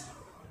माइनस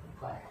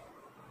y।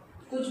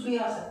 कुछ भी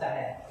आ सकता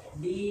है,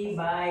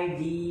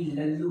 d/d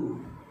Lallu,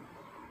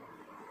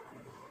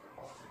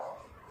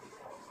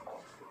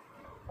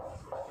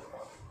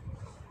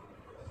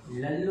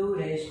 Lallu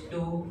raise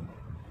to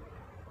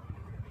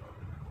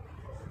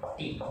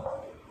T,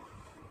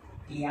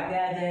 T आगे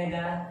आ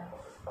जाएगा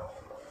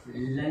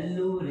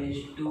Lallu raise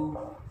to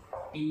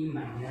T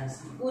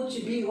minus,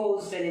 कुछ भी हो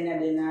उससे लेना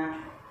देना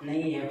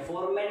नहीं है,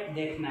 फॉर्मेट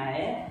देखना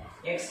है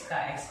x का,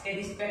 x के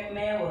रिस्पेक्ट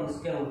में और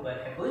उसके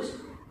ऊपर है कुछ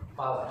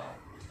पावर।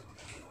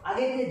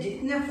 आगे के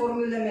जितने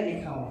फॉर्मूले में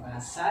लिखा होगा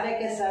सारे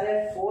के सारे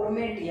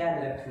फॉर्मेट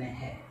याद रखने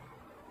हैं।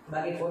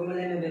 बाकी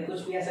फॉर्मूले में भी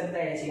कुछ भी आ सकता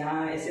है,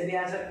 यहाँ ऐसे भी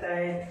आ सकता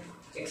है,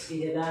 x की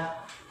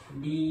जगह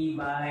d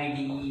by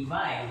D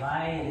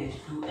Y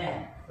raise to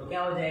m, तो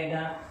क्या हो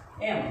जाएगा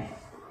m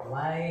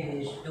y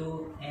raise to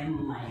m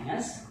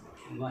minus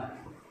 1।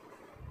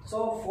 So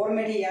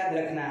format ही याद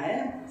रखना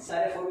है,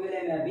 सारे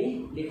फॉर्मूले में अभी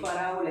लिखवा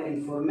रहा हूँ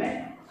लेकिन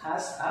फॉर्मेट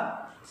खास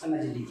आप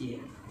समझ लीजिए।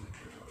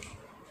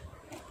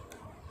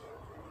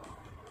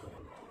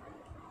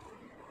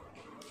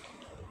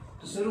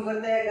 तो शुरू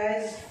करते हैं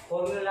गाइस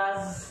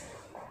फॉर्मूलाज।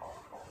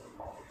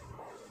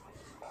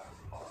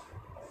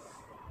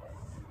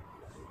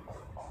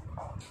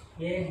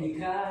 ये लिख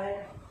रहा है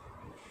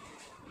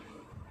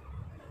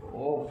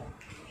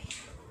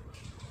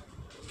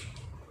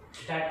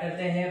स्टार्ट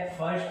करते हैं।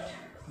 फर्स्ट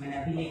मैंने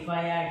अभी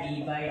लिखवाया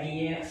D by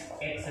D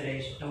x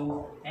raise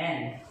to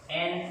N,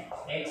 N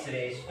x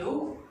raise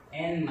to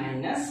N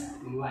minus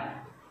 1,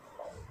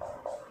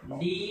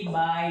 D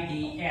by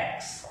D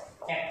x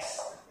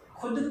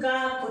खुद का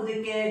खुद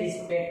के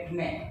रिस्पेक्ट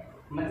में,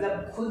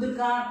 मतलब खुद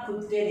का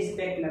खुद के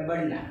रिस्पेक्ट में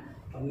बढ़ना,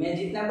 तो मैं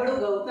जितना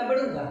बढ़ूंगा उतना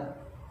बढ़ूंगा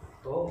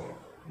तो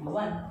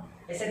 1।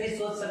 ऐसे भी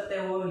सोच सकते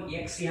हो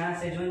x यहाँ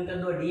से ज्वाइन कर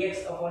दो, D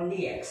x upon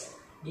D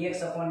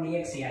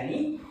x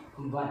यानी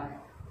 1,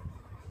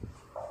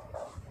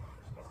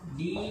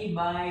 D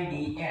by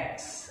D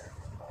x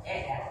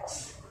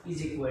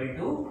is equal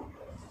to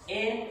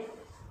A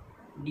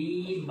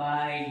D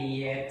by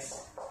D x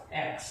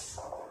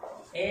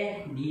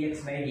A D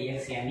x by D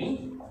x यानी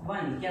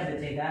 1। क्या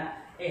बचेगा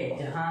ए,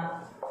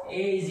 जहाँ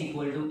ए इज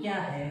इक्वल टू क्या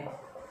है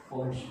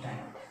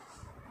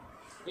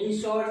कांस्टेंट। इन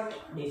शॉर्ट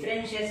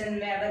डिफरेंशिएशन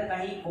में अगर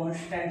कहीं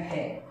कांस्टेंट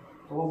है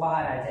तो वो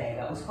बाहर आ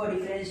जाएगा, उसको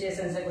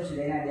डिफरेंशिएशन से कुछ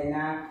लेना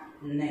देना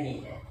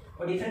नहीं है,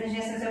 वो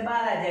डिफरेंशिएशन से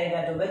बाहर आ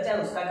जाएगा। जो बचा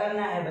उसका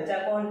करना है, बचा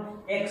कौन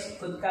x,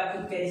 खुद का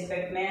खुद के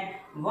रिस्पेक्ट में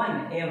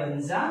 1, ए 1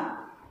 जा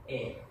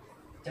ए,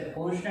 जब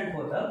कांस्टेंट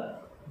हो तब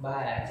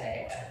बाहर आ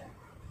जाएगा।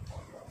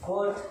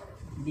 Fourth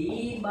d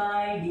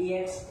by D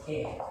x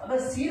ए, अगर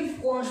सिर्फ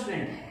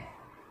कांस्टेंट है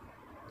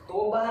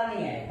तो बाहर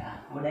नहीं आएगा,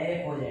 वो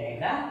डायरेक्ट हो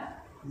जाएगा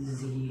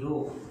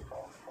 0।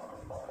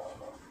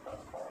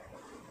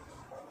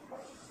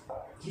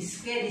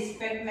 जिसके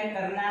रिस्पेक्ट में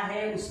करना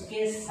है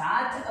उसके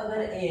साथ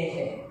अगर a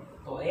है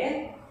तो a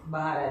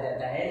बाहर आ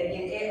जाता है,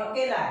 लेकिन a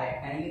अकेला है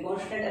यानी कि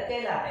कांस्टेंट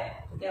अकेला है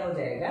तो क्या हो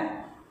जाएगा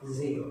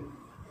 0।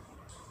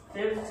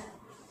 Fifth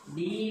d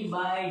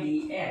by D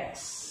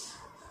x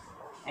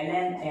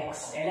ln x,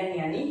 ln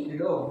यानी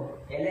log,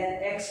 ln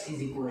x is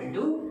equal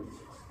to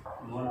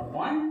 1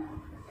 upon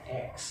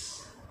x।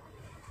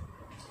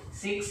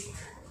 Sixth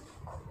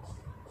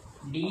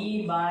d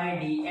by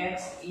D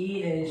x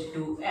e raise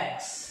to x,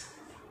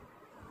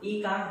 ई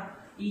का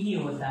ई ही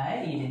होता है,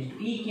 ई रेज टू,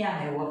 ई क्या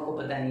है वो आपको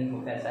पता नहीं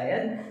होगा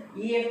शायद,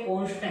 ई एक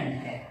कांस्टेंट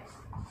है,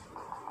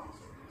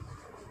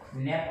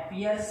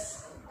 नेपियर्स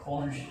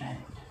कांस्टेंट।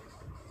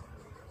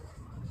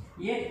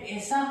 ये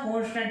ऐसा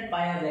कांस्टेंट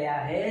पाया गया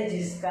है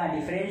जिसका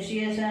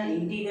डिफरेंशिएशन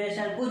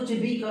इंटीग्रेशन कुछ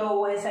भी करो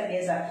वो ऐसा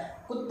कैसा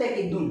कुत्ते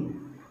की धुन,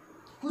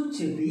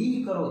 कुछ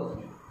भी करो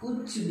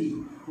कुछ भी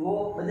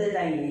वो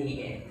बदलता ही नहीं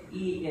है।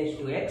 E raise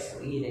to x,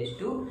 e raise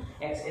to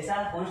x,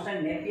 ऐसा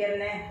कांस्टेंट नेपियर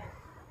ने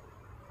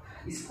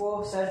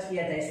इसको सर्च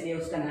किया था इसलिए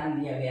उसका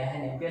नाम दिया गया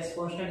है नेपियर्स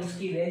कांस्टेंट।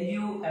 उसकी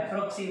वैल्यू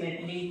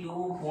अप्रोक्सीमेटली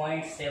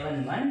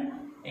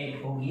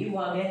 2.718 होगी, वो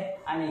आगे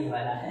आने ही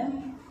वाला है।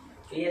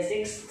 तो ये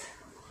sixth.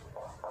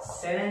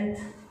 Seventh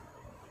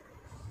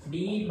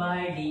D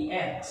by D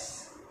x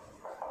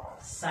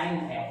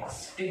sine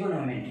x,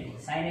 trigonometry,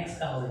 sine x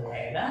का हो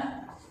जाएगा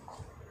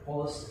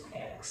cos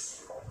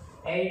x.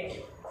 8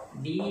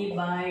 D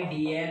by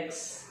D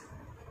x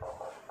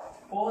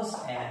cos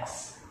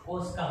x,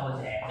 कोस का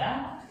हो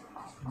जाएगा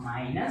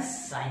माइनस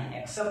साइन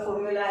एक्स। सब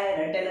फॉर्मूला है,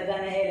 रटे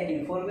लगाने हैं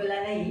लेकिन फॉर्मूला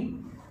नहीं,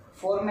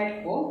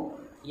 फॉर्मेट को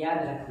याद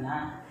रखना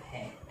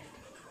है।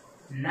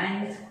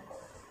 9th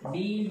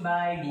D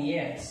by D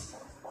x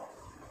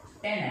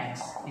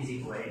 10x is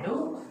equal to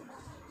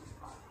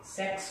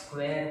sec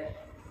square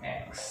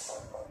x,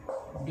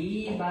 d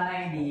by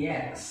D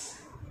x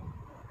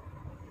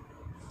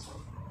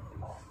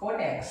cot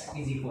x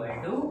is equal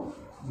to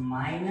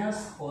minus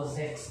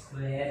cosec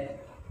square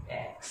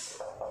x,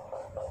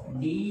 d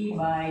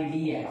by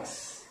D x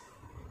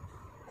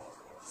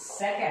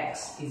sec x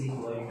is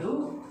equal to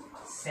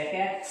sec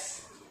x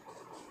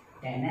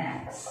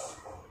 10x,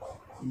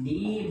 d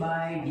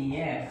by D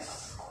x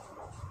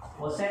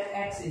cosec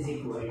x is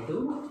equal to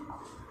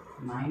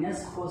minus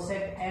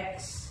cosec x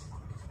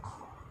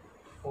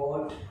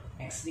cot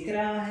x दिख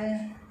रहा है,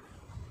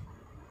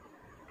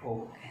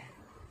 okay,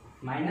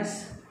 minus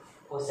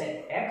cosec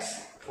x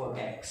cot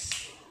x।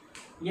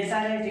 ये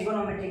सारे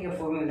trigonometry के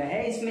formula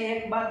है, इसमें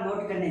एक बात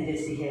नोट करने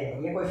जैसी है,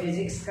 ये कोई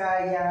फिजिक्स का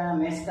या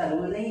मैथ्स का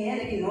रूल नहीं है,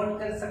 लेकिन नोट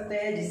कर सकते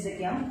हैं जिससे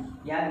कि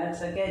हम याद रख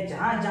सके।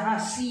 जहाँ जहाँ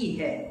सी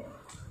है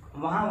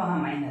वहाँ वहाँ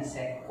माइनस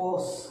है।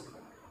 कोस,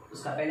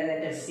 उसका पहला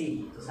लेटर सी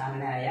तो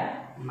सामने आया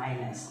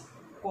माइनस।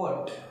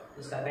 कोट,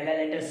 उसका पहला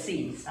लेटर सी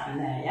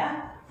सामने आया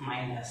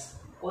माइनस।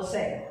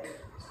 कोसेक,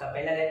 उसका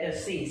पहला लेटर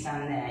सी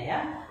सामने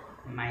आया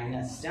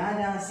माइनस। जहाँ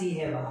जहाँ सी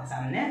है वहाँ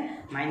सामने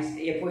माइनस।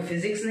 ये कोई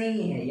फिजिक्स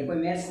नहीं है, ये कोई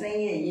मैथ्स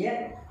नहीं है, ये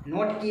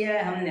नोट किया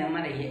है हमने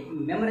हमारे ये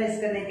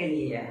मेमोराइज करने के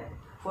लिए है,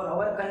 फॉर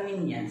आवर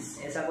कन्वीनियंस।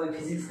 ऐसा कोई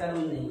फिजिक्स का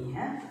रूल नहीं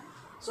है।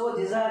 So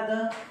this are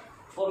the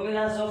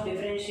formulas of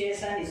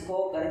differentiation. इसको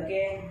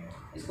करके,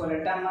 इसको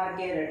रट्टा मार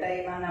के, रट्टा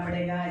ही मारना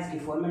पड़ेगा। इसकी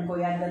फॉर्मेट को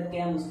याद करके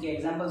हम उसके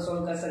एग्जाम्पल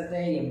सोल्व कर सकते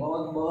हैं। ये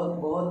बहुत बहुत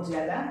बहुत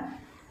ज़्यादा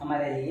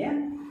हमारे लिए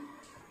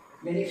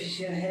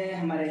बेनिफिशियल है,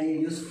 हमारे लिए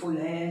यूजफुल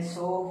है।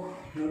 So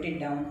note it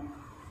down.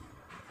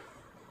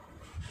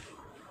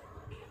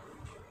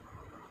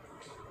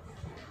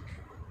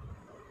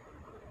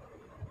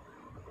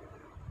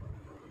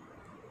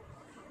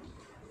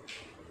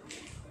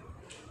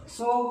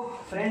 So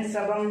friends,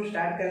 अब हम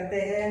स्टार्ट करते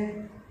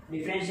हैं।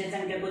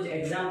 डिफरेंशिएशन के कुछ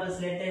एग्जांपल्स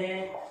लेते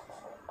हैं।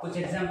 कुछ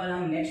एग्जांपल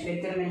हम नेक्स्ट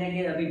लेक्चर में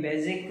लेंगे। अभी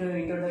बेसिक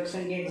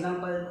इंट्रोडक्शन के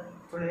एग्जांपल,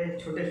 थोड़े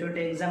छोटे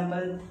छोटे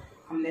एग्जांपल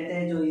हम लेते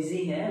हैं जो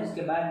इजी है।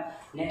 उसके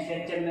बाद नेक्स्ट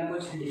लेक्चर में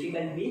कुछ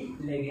डिफिकल्ट भी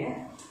लेंगे।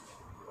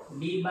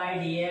 D by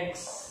D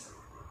x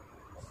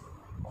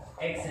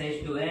x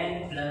raise to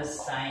N plus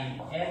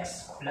sine x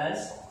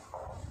plus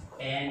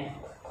ten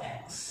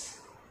x,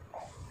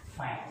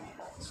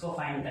 find, इसको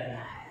फाइंड करना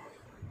है।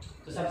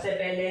 तो सबसे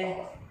पहले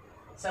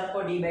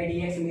सबको डी बाई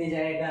डी एक्स मिल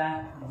जाएगा।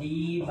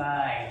 D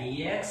by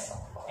D x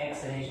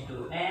x raise to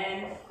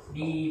N,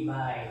 D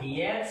by D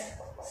x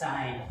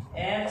sine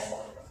x,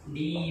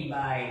 D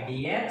by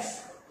D x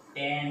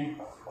ten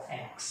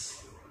x.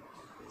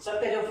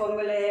 सबके जो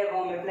फॉर्मूले है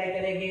वो हम अप्लाई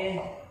करेंगे।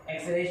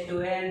 X raise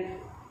to N,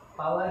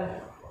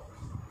 power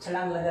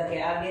छलांग लगा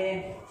के आगे,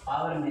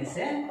 पावर में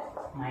से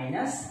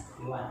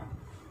 -1।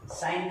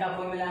 साइन का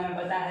फॉर्मूला हमें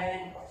पता है,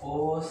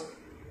 कोस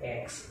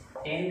एक्स।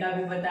 टेन का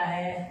भी पता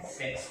है,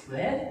 sec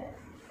square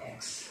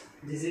x.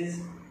 This is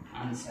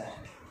answer.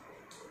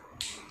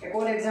 एक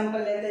और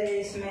एग्जांपल लेते हैं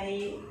इसमें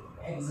ही।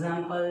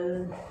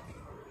 Example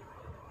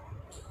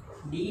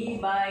D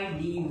by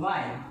D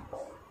Y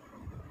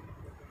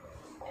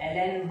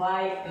ln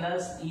y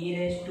plus e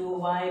raise to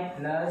Y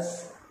plus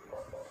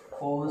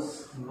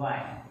cos y.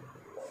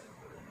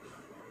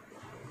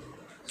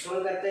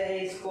 Solve करते हैं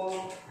इसको।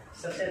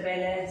 सबसे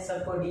पहले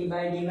सबको डी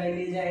बाई डी वाई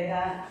मिल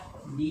जाएगा।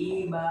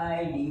 D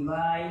by D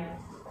Y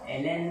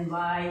ln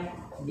y,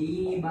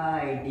 D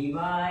by D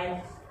Y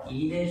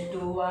e raise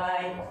to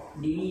Y,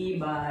 D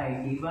by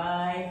D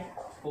Y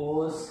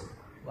cos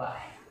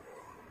y.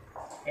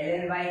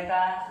 ln y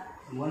का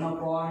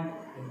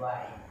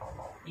 1/y,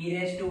 e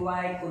raise to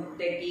Y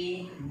कुत्ते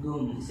की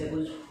दुम, से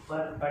कुछ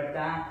फर्क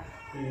पड़ता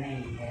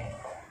नहीं है।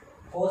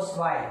 कोस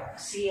वाई,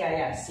 सी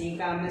आया, सी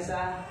का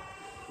हमेशा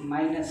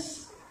माइनस।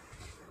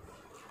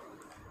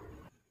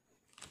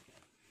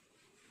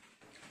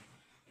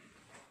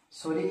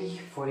 Sorry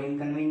for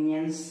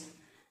inconvenience.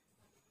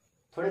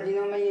 थोड़े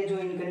दिनों में ये जो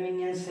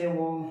इनकन्वीनियंस है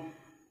वो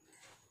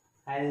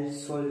I will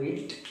solve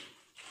it.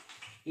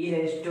 E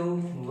raise to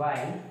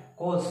Y,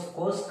 कोस,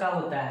 कोस का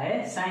होता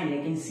है साइन,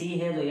 लेकिन सी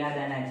है तो याद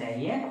आना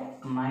चाहिए,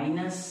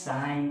 minus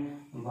sign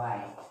Y.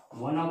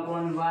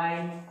 1/y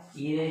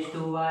e raise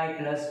to Y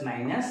plus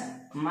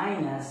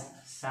minus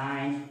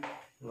sign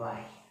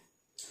Y.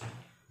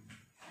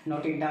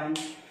 Note it down.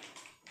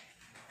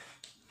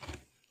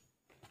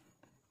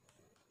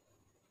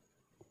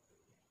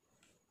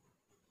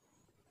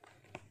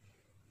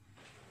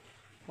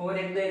 और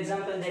एक दो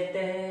एग्जांपल देखते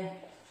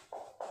हैं।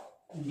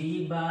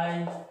 डी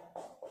बाई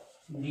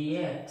डी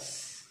एक्स,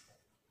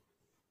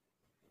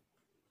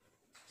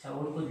 अच्छा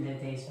और कुछ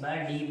लेते हैं इस बार।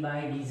 D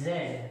by D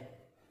Z,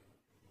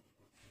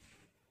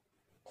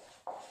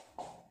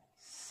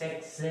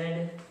 sec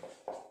Z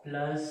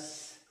plus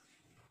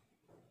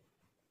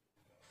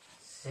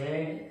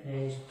Z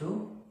raise to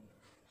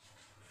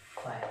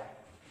 5।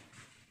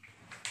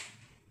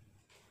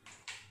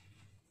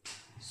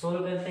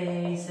 Solve करते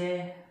हैं इसे।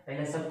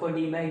 पहले सबको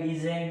D by D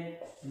Z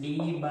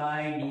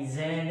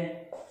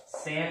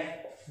sec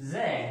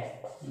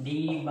Z,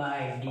 D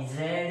by D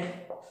Z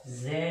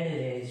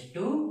raise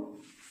to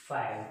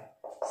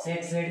 5।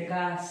 Sec Z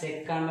का,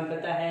 सेक का हमें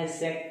पता है,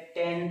 सेक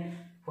 10।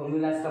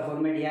 फॉर्मूलाज का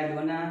फॉर्मेट याद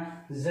होना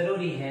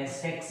जरूरी है।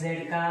 सेक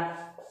जेड का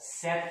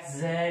सेक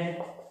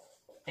जेड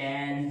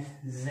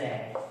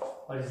 10z,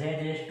 और z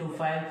रेज टू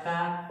 5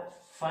 का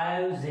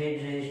 5z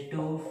रेज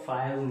टू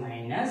 5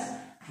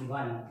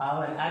 -1।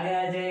 पावर आगे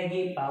आ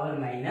जाएगी, power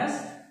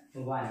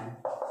 -1।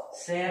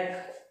 Sec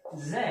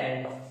z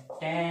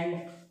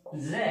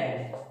 10z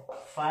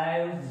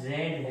 5z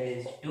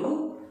raise to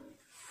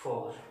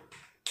 4।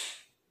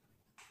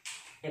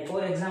 एक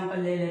और एग्जांपल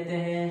ले लेते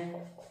हैं।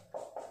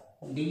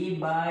 D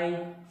by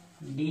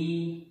D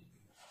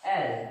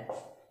L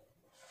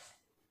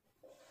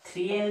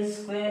 3l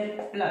square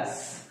plus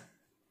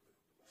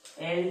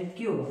l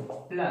cube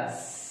plus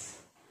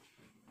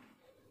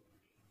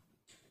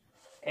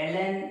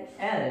ln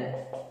l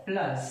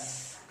plus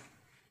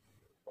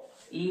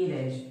e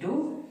raise to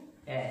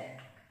l।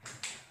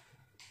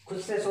 खुद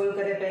से सोल्व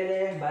करें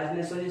पहले, बाद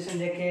में सॉल्यूशन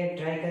देखें,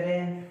 ट्राई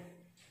करें।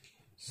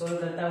 सोल्व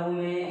करता हूं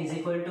मैं। इज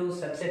इक्वल टू,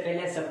 सबसे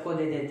पहले सबको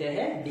दे देते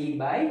हैं d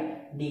by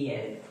D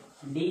L.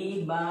 d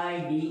by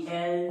D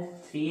L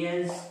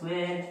 3l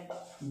square,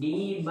 d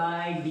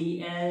by D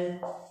L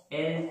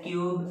l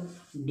cube,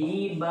 d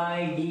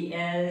by D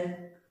L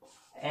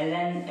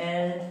ln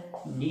l,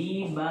 d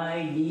by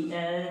D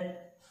L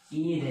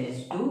e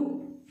raise to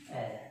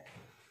l।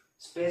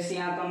 Space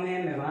यहाँ कम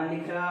है, मैं वहां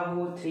लिख रहा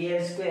हूँ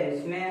 3l square,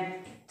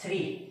 इसमें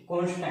 3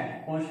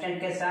 constant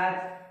के साथ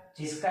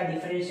जिसका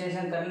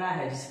डिफरेंशिएशन करना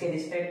है, जिसके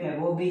रिस्पेक्ट में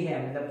वो भी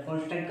है, मतलब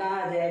कांस्टेंट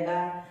कहाँ आ जाएगा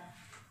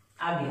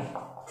आगे।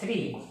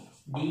 3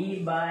 d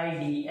बाई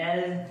डी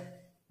एल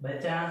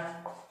बचा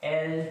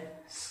l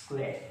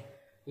स्क्वेर।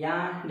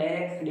 यहाँ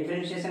डायरेक्ट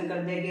डिफरेंशिएशन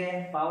कर देंगे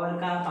पावर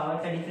का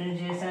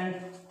डिफरेंशिएशन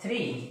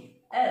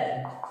 3l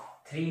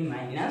 3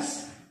 माइनस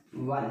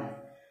 1।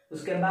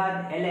 उसके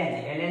बाद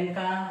ln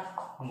का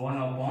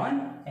 1/l।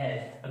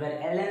 अगर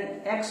ln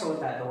x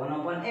होता है तो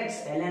 1/x,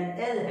 ln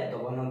l है तो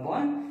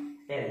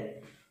 1/l।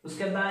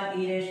 उसके बाद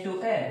e रेज टू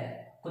l,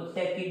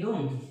 कुत्ते की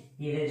दुम,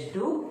 e रेज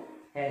टू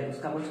l,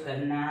 उसका कुछ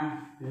करना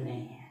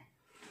नहीं है।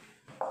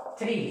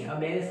 3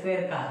 अब l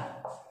स्क्वायर का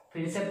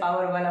फिर से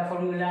पावर वाला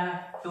formula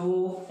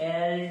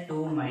 2l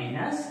 2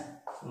 minus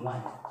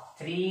 1,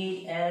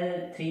 3l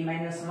 3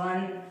 minus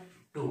 1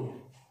 2,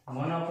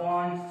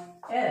 1/l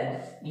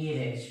e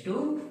raise to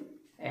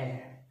l।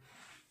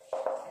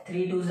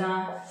 3 2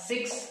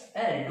 6,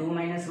 l 2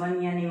 minus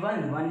 1 यानी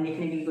 1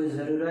 लिखने की कोई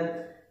जरूरत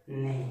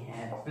नहीं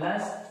है,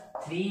 plus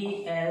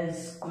 3l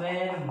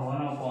square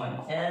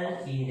 1/l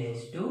e raise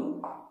to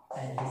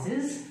l। This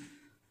is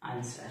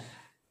answer.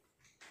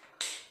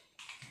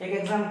 एक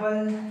एग्जांपल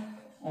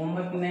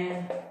होमवर्क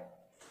में,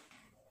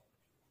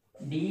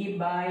 d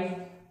by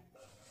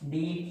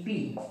D P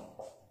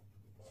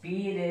p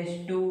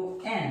raise to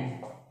n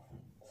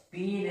p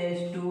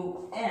raise to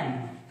m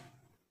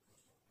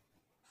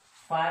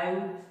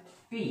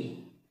 5p।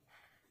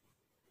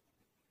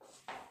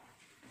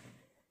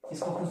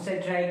 इसको खुद से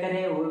ट्राई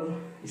करें और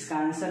इसका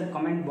आंसर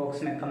कमेंट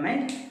बॉक्स में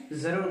कमेंट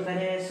जरूर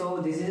करें। So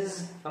this is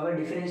our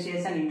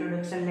differentiation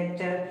introduction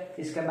lecture.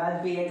 इसके बाद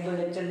भी 1-2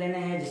 लेक्चर लेने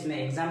हैं जिसमें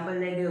एग्जांपल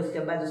लेंगे, उसके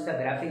बाद उसका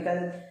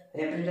ग्राफिकल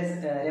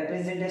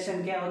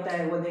रिप्रेजेंटेशन क्या होता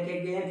है वो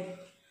देखेंगे,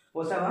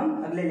 वो सब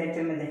हम अगले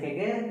लेक्चर में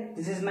देखेंगे।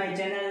 This is my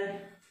channel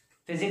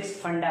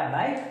physics फंडा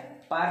bye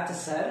Partha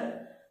sir.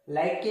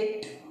 Like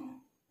it,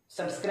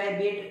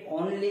 subscribe it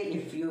only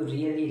if you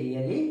really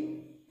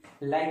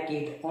like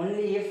it,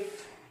 only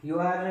if you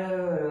are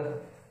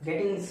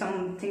getting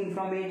something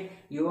from it,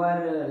 you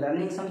are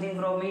learning something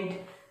from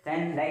it,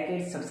 then like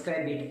it,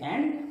 subscribe it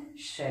and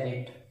share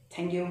it.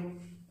 Thank you.